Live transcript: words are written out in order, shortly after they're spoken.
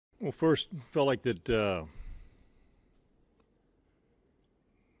Well, first, felt like that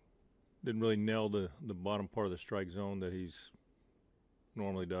didn't really nail the bottom part of the strike zone that he's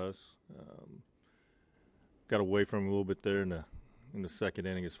normally does. Got away from him a little bit there in the second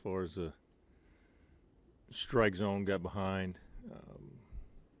inning as far as the strike zone, got behind.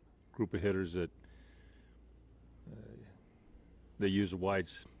 Group of hitters that they use the wide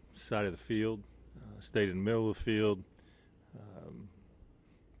side of the field, stayed in the middle of the field.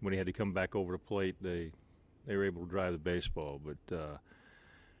 When he had to come back over the plate, they were able to drive the baseball, but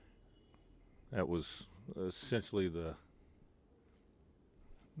that was essentially the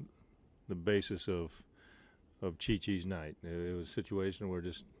basis of Chi Chi's night. It was a situation where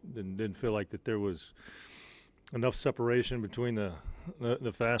just didn't feel like that there was enough separation between the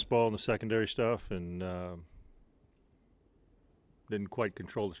fastball and the secondary stuff, and didn't quite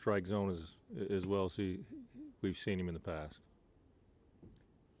control the strike zone as well as we've seen him in the past.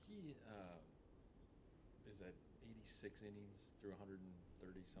 He is at 86 innings through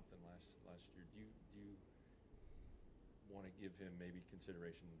 130 something last year. Do you want to give him maybe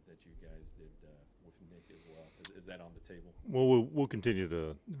consideration that you guys did with Nick as well? Is that on the table? Well, we'll continue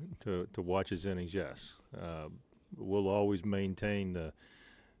to watch his innings. Yes, we'll always maintain the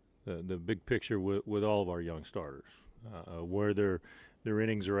big picture with all of our young starters, where their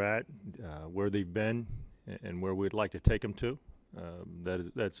innings are at, where they've been, and where we'd like to take them to.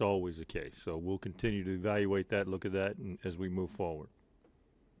 That's always the case. So we'll continue to evaluate that, look at that, and as we move forward.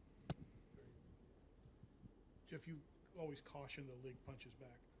 Jeff, you always caution the league punches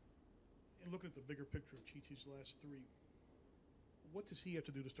back. And looking at the bigger picture of Chi Chi's last three, what does he have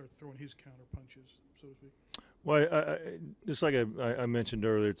to do to start throwing his counter punches, so to speak? Well, just like I mentioned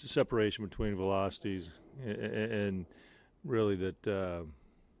earlier, it's a separation between velocities, and really that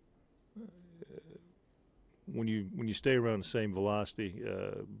when you stay around the same velocity,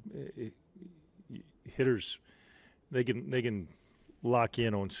 hitters they can lock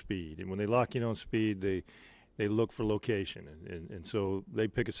in on speed, and when they lock in on speed, they look for location, and so they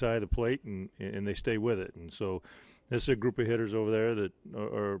pick a side of the plate and they stay with it. And so this is a group of hitters over there that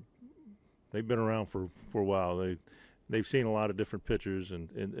are they've been around for a while. They've seen a lot of different pitchers,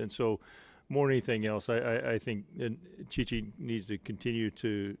 and so more than anything else, I think Chi Chi needs to continue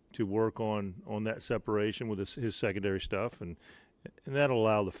to work on that separation with his secondary stuff, and that'll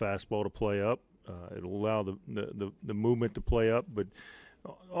allow the fastball to play up. It'll allow the movement to play up, but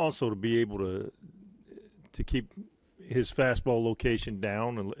also to be able to keep his fastball location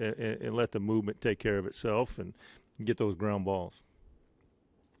down and let the movement take care of itself and get those ground balls.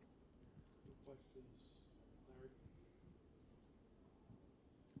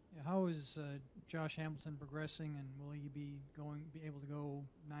 Yeah, how is Josh Hamilton progressing, and will he be able to go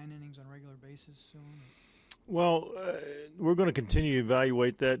 9 innings on a regular basis soon? Well, we're going to continue to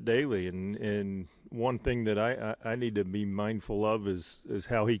evaluate that daily, and one thing that I need to be mindful of is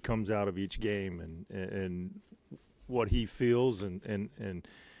how he comes out of each game and what he feels, and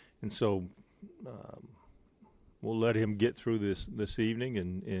so we'll let him get through this evening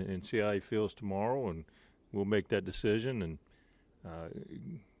and see how he feels tomorrow, and we'll make that decision. And I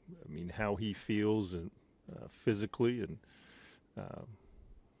mean, how he feels and physically, and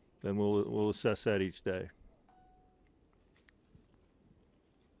then we'll assess that each day.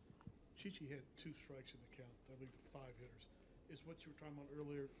 Chi Chi had 2 strikes in the count, I think, to 5 hitters. Is what you were talking about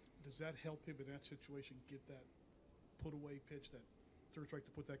earlier, does that help him in that situation get that put-away pitch, that third strike,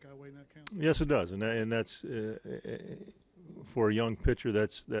 to put that guy away in that count? Yes, it does, and that's for a young pitcher.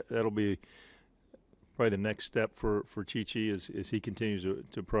 That'll be probably the next step for Chi Chi as he continues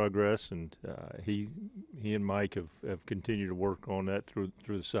to progress, and he and Mike have continued to work on that through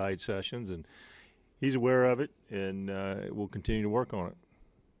the side sessions, and he's aware of it, and we'll continue to work on it.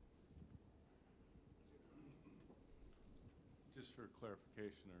 Just for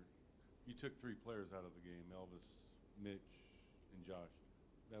clarification, you took 3 players out of the game: Elvis, Mitch, and Josh.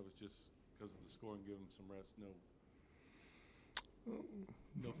 That was just because of the scoring, give them some rest.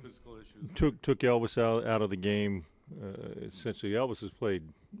 No physical issues. Took Elvis out of the game. Essentially, Elvis has played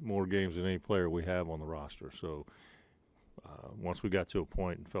more games than any player we have on the roster. So once we got to a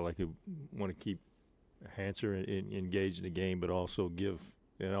point and felt like we want to keep Hanser engaged in the game, but also give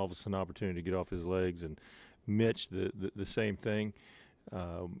Elvis an opportunity to get off his legs, and Mitch the same thing.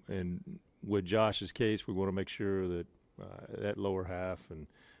 And with Josh's case, we want to make sure that that lower half, and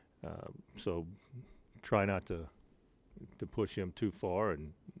so try not to push him too far,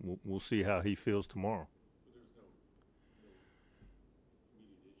 and we'll see how he feels tomorrow. But there's no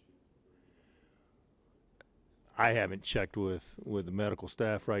immediate issues. I haven't checked with the medical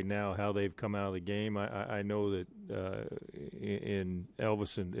staff right now how they've come out of the game. I know that in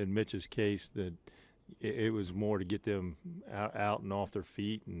Elvis and Mitch's case that it was more to get them out and off their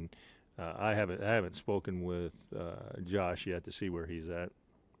feet, and I haven't spoken with Josh yet to see where he's at.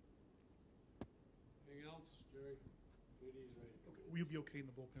 Anything else, Jerry? JD's ready. Okay, will you be okay in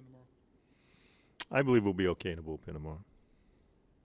the bullpen tomorrow? I believe we'll be okay in the bullpen tomorrow.